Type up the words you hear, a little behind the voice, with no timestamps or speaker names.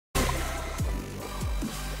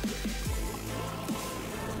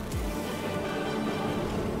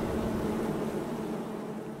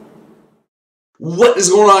What is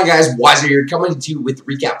going on, guys? Wiser here, coming to you with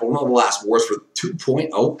recap on one of the last wars for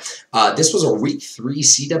 2.0. This was a week 3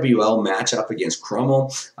 CWL matchup against Krümml.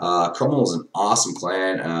 Krümml is an awesome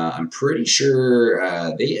clan. I'm pretty sure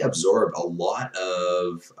they absorbed a lot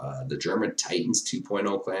of the German Titans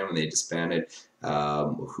 2.0 clan when they disbanded,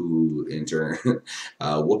 who in turn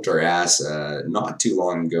whooped our ass not too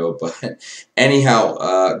long ago. But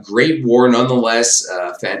anyhow, great war nonetheless.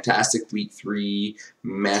 Fantastic week 3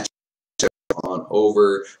 match on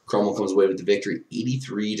over. Krümml comes away with the victory,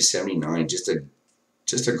 83-79.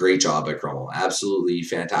 Just a great job by Krümml. Absolutely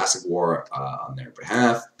fantastic war on their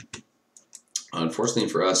behalf. Unfortunately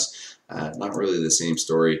for us, not really the same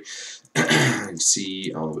story. You can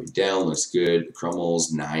see all the way down, looks good.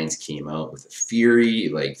 Krümml's 9s came out with a fury,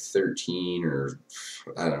 like 13 or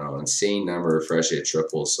I don't know, insane number of fresh hit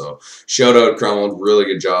triples. So shout out Krümml, really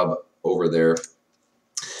good job over there.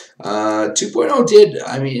 2.0 did,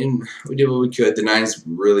 I mean, we did what we could. The 9s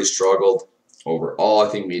really struggled overall. I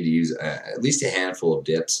think we had to use at least a handful of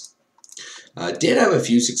dips. Did have a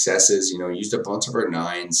few successes, you know, used a bunch of our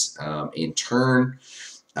 9s in turn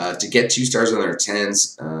to get 2 stars on their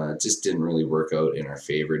 10s. Just didn't really work out in our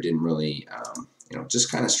favor. Didn't really, you know,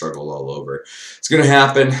 just kind of struggled all over. It's going to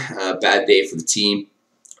happen. Bad day for the team.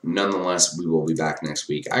 Nonetheless, we will be back next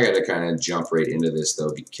week. I got to kind of jump right into this,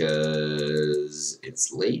 though, because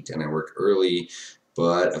it's late and I work early.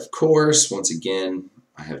 But, of course, once again,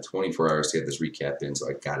 I have 24 hours to get this recap in, so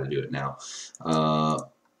I got to do it now. And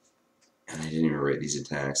I didn't even write these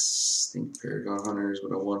attacks. I think Paragon Hunter is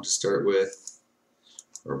what I wanted to start with.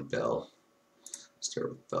 Or Bell. Start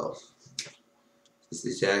with Bell. Is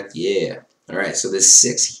this the attack? Yeah. All right, so this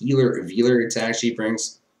 6 healer Vealer attack she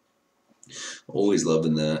brings. Always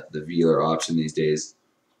loving the Vealer option these days.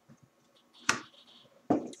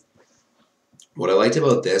 What I liked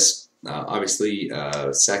about this, obviously,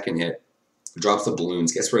 second hit, drops the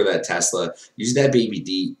balloons, gets rid of that Tesla, uses that baby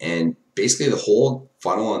D, and basically the whole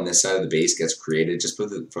funnel on this side of the base gets created just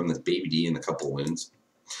from the baby D and a couple of balloons.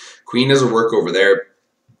 Queen doesn't work over there.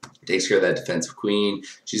 Takes care of that defensive queen.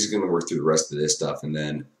 She's going to work through the rest of this stuff, and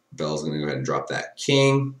then Belle's going to go ahead and drop that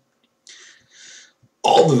king.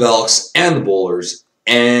 All the Velks and the bowlers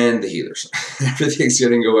and the healers. Everything's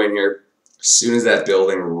going to go in here. As soon as that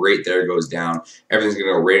building right there goes down, everything's going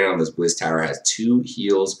to go right on this Blizz Tower. Has 2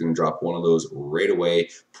 heals. Going to drop one of those right away.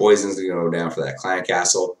 Poison's going to go down for that clan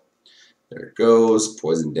castle. There it goes.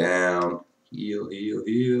 Poison down. Heal, heal,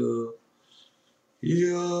 heal.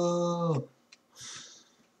 Heal.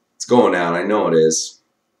 It's going down. I know it is.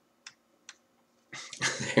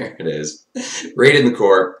 There it is. Right in the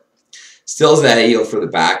core. Still has that heal for the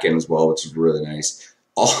back end as well, which is really nice.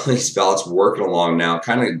 All these Velks working along now.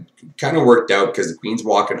 Kind of worked out because the Queen's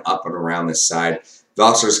walking up and around this side.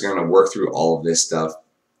 Velks are just going to work through all of this stuff.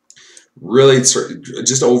 Really,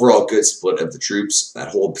 just overall good split of the troops. That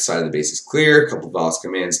whole side of the base is clear. A couple of Velks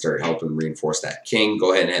come in, start helping reinforce that king.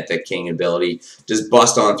 Go ahead and hit that king ability. Just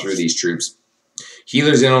bust on through these troops.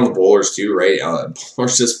 Healers in on the bowlers too, right?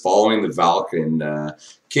 Bowlers just following the Valk and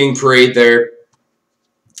King Parade there.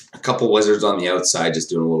 A couple wizards on the outside just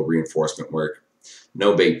doing a little reinforcement work.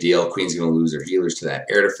 No big deal. Queen's going to lose her healers to that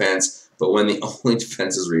air defense. But when the only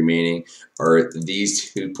defenses remaining are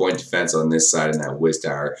these 2-point defense on this side and that Wiz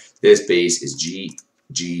Tower, this base is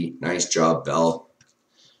GG. Nice job, Bell.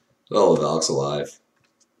 Oh, Valk's alive.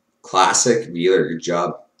 Classic Vealer. Good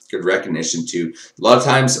job. Good recognition, too. A lot of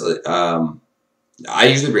times, I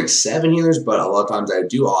usually bring 7 healers, but a lot of times I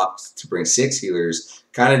do opt to bring 6 healers.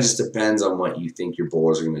 Kind of just depends on what you think your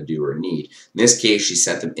bowlers are going to do or need. In this case, she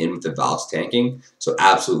sent them in with the Valks tanking, so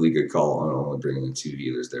absolutely good call on only bringing the 2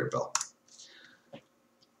 healers there, Bell.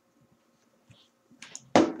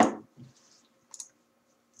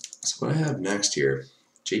 So what I have next here,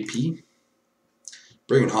 JP,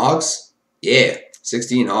 bringing hogs, yeah,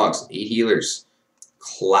 16 hogs, 8 healers,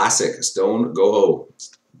 classic, stone, go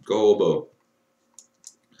hobo,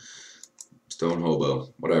 stone hobo,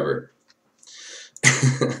 whatever.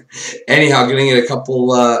 Anyhow, getting it a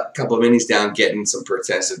couple of minis down, getting some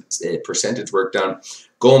percentage work done.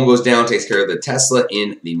 Golem goes down, takes care of the Tesla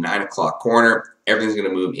in the 9 o'clock corner. Everything's going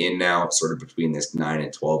to move in now, sort of between this 9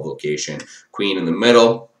 and 12 location. Queen in the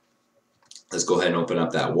middle. Let's go ahead and open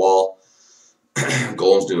up that wall.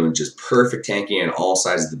 Golem's doing just perfect tanking on all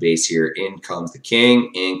sides of the base here. In comes the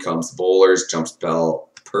king, in comes the bowlers, jump spell,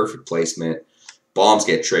 perfect placement. Bombs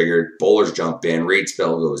get triggered, bowlers jump in, raid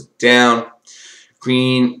spell goes down.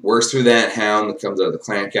 Queen works through that hound that comes out of the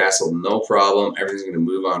clan castle, no problem. Everything's going to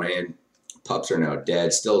move on in. Pups are now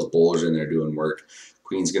dead. Still has bowlers in there doing work.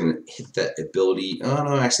 Queen's going to hit that ability. Oh,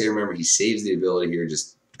 no, actually, I remember he saves the ability here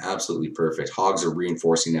just Absolutely perfect. Hogs are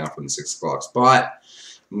reinforcing now from the 6 o'clock spot.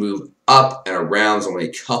 Move up and around. There's only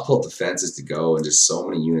a couple defenses to go and just so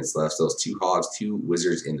many units left. Those 2 hogs, 2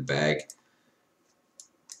 wizards in the bag.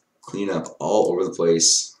 Clean up all over the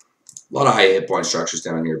place. A lot of high hit point structures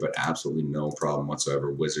down here, but absolutely no problem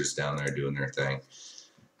whatsoever. Wizards down there doing their thing.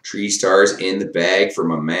 Tree stars in the bag for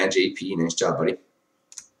my man JP. Nice job, buddy.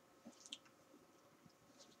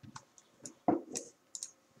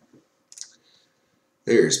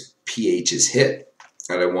 There's PH's hit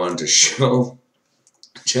that I wanted to show.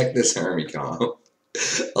 Check this army comp.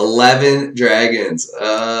 11 dragons.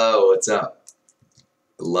 Oh, what's up?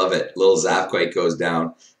 Love it. Little Zapquake goes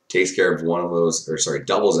down. Takes care of one of those, or sorry,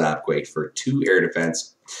 double Zapquake for 2 air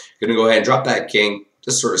defense. Gonna go ahead and drop that king.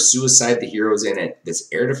 Just sort of suicide the heroes in it. This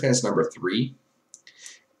air defense number 3.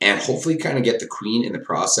 And hopefully kind of get the queen in the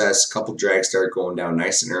process. A couple drags start going down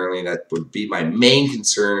nice and early. That would be my main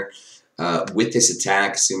concern with this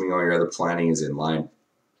attack, assuming all your other planning is in line.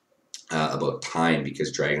 About time,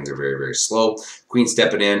 because dragons are very, very slow. Queen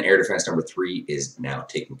stepping in. Air defense number 3 is now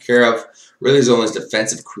taken care of. Really, there's only this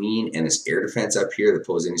defensive queen and this air defense up here that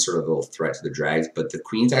pose any sort of little threat to the drags. But the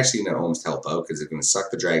queen's actually going to almost help out because it's going to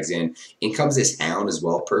suck the drags in. In comes this hound as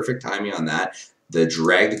well. Perfect timing on that. The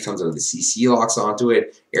drag that comes out of the CC locks onto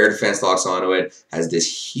it. Air defense locks onto it. Has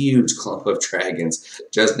this huge clump of dragons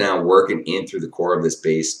just now working in through the core of this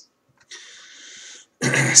base.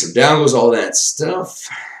 So down goes all that stuff.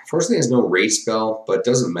 Fortunately, has no rage spell, but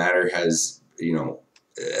doesn't matter. Has, you know,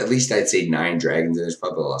 at least I'd say 9 dragons, and there's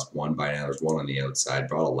probably lost 1 by now. There's 1 on the outside,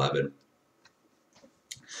 brought 11.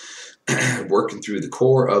 Working through the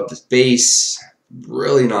core of the base.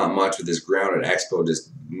 Really not much with this grounded expo,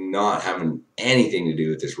 just not having anything to do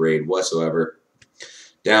with this raid whatsoever.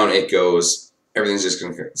 Down it goes. Everything's just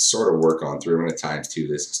going to sort of work on through. I'm going to ×2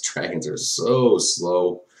 this. These dragons are so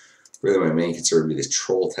slow. Really, my main concern would be this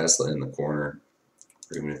troll Tesla in the corner.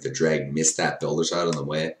 Even if the drag missed that builder shot on the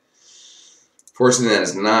way. Fortunately, that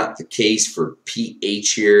is not the case for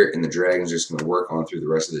PH here, and the dragon's just going to work on through the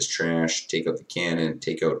rest of this trash, take out the cannon,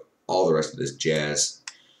 take out all the rest of this jazz,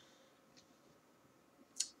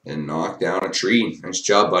 and knock down a tree. Nice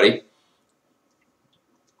job, buddy.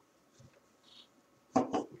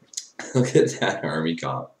 Look at that army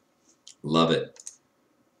comp. Love it.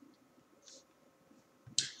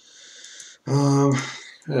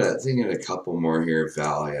 Thinking of a couple more here.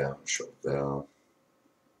 Val, yeah, show Val.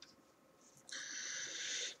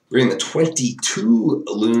 Bring the 22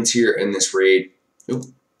 loons here in this raid. Oop.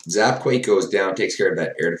 Zapquake goes down, takes care of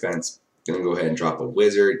that air defense. Gonna go ahead and drop a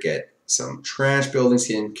wizard, get some trash buildings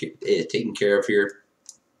taken care of here.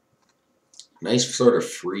 Nice sort of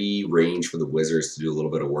free range for the wizards to do a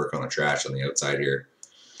little bit of work on the trash on the outside here.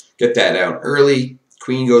 Get that down early.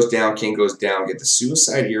 Queen goes down, king goes down. Get the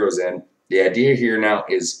suicide heroes in. The idea here now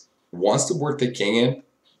is wants to work the king in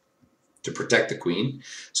to protect the queen.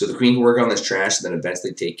 So the queen can work on this trash and then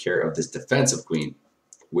eventually take care of this defensive queen,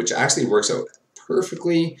 which actually works out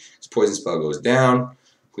perfectly. This poison spell goes down.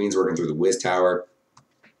 Queen's working through the whiz tower.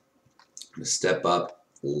 I'm going to step up.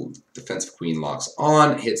 Defensive queen locks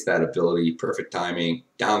on, hits that ability. Perfect timing.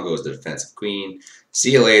 Down goes the defensive queen.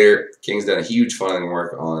 See you later. King's done a huge funneling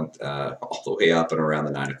work on all the way up and around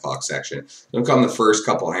the 9 o'clock section. Then come the first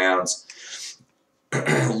couple hounds.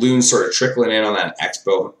 Loon's sort of trickling in on that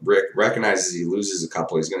expo. Rick recognizes he loses a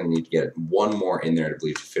couple. He's going to need to get 1 more in there to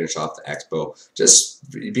believe to finish off the expo.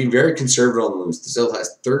 Just be very conservative on the loons. Still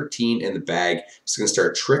has 13 in the bag. Just going to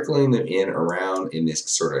start trickling them in around in this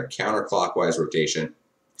sort of counterclockwise rotation.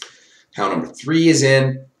 Hound number 3 is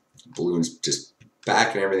in. Balloon's just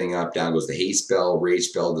backing everything up. Down goes the haste spell. Rage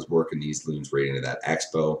spell is working these loons right into that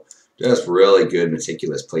expo. Just really good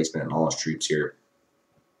meticulous placement on all his troops here.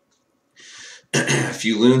 A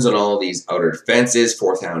few loons on all of these outer defenses.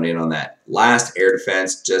 4th hound in on that last air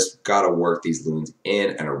defense. Just got to work these loons in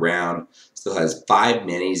and around. Still has 5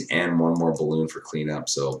 minis and 1 more balloon for cleanup.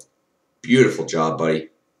 So beautiful job, buddy.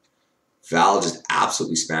 Val just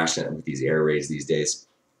absolutely smashing it with these air raids these days.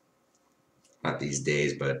 Not these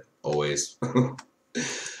days, but always. Look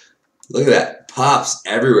at that. Pops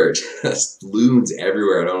everywhere. Just loons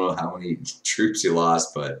everywhere. I don't know how many troops he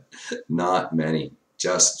lost, but not many.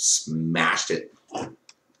 Just smashed it. All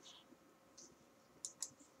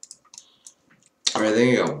right, I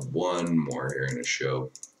think I got 1 more here in the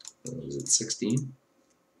show. Was it 16?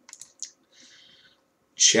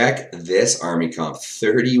 Check this army comp.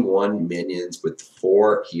 31 minions with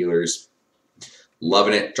 4 healers.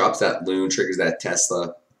 Loving it. Drops that loon, triggers that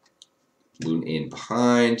Tesla. Loon in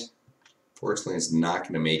behind. Fortunately, it's not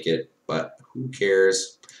going to make it, but who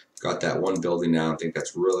cares? Got that 1 building now. I think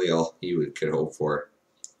that's really all he could hope for.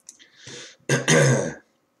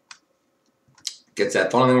 Gets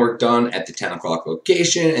that funneling work done at the 10 o'clock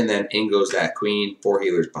location, and then in goes that queen, 4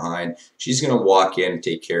 healers behind. She's going to walk in and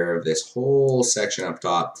take care of this whole section up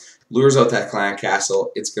top. Lures out that clan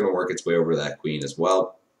castle. It's going to work its way over to that queen as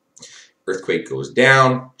well. Earthquake goes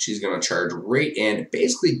down. She's going to charge right in,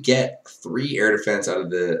 basically get 3 air defense out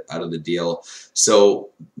of the deal.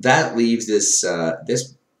 So that leaves this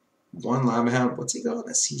this 1 lava hound. What's he got on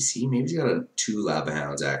the CC? Maybe he's got 2 lava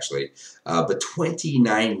hounds actually. But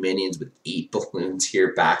 29 minions with 8 balloons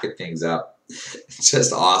here, backing things up. It's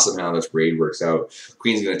just awesome how this raid works out.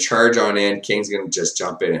 Queen's going to charge on in. King's going to just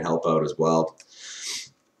jump in and help out as well.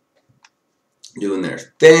 Doing their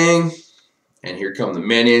thing. And here come the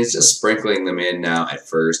minions, just sprinkling them in now at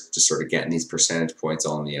first, just sort of getting these percentage points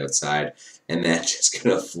on the outside. And then just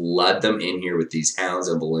going to flood them in here with these hounds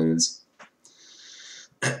and balloons.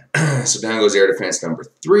 So down goes air defense number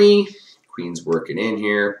 3. Queen's working in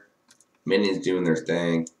here. Minions doing their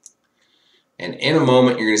thing. And in a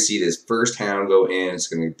moment, you're going to see this first hound go in. It's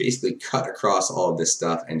going to basically cut across all of this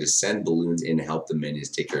stuff and just send balloons in to help the minions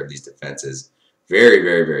take care of these defenses very,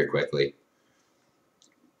 very, very quickly.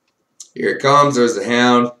 Here it comes. There's the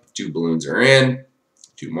hound. 2 balloons are in.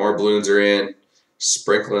 2 more balloons are in.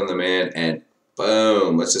 Sprinkling them in. And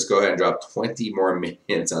boom. Let's just go ahead and drop 20 more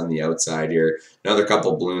minions on the outside here. Another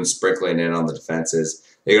couple balloons sprinkling in on the defenses.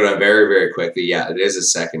 They go down very, very quickly. Yeah, it is a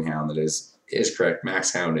second hound. That is correct.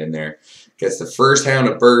 Max hound in there. Gets the first hound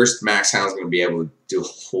to burst. Max hound's going to be able to do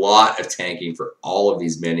a lot of tanking for all of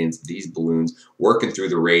these minions. These balloons working through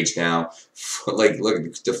the rage now. Like,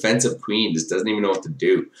 look, defensive queen just doesn't even know what to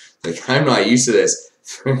do. Like, I'm not used to this.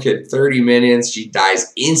 Freaking 30 minions. She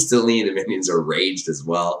dies instantly. The minions are raged as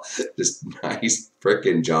well. Just nice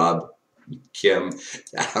freaking job, Kim.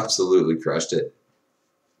 Absolutely crushed it.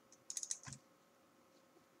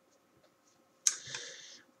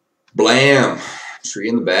 Blam. Tree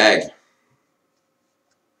in the bag.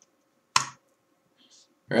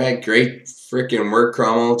 All right, great freaking work,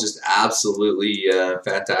 Krümml. Just absolutely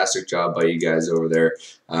fantastic job by you guys over there.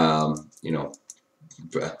 You know,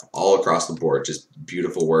 all across the board, just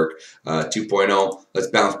beautiful work. 2.0. Let's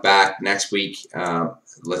bounce back next week.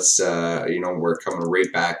 Let's you know, we're coming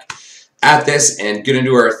right back at this and gonna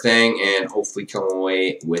do our thing and hopefully come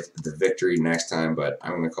away with the victory next time. But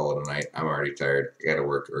I'm gonna call it a night. I'm already tired. I gotta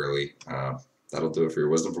work early. That'll do it for your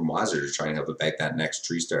Wisdom from Wiser to try and help it back that next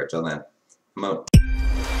tree star. Till then, I'm out.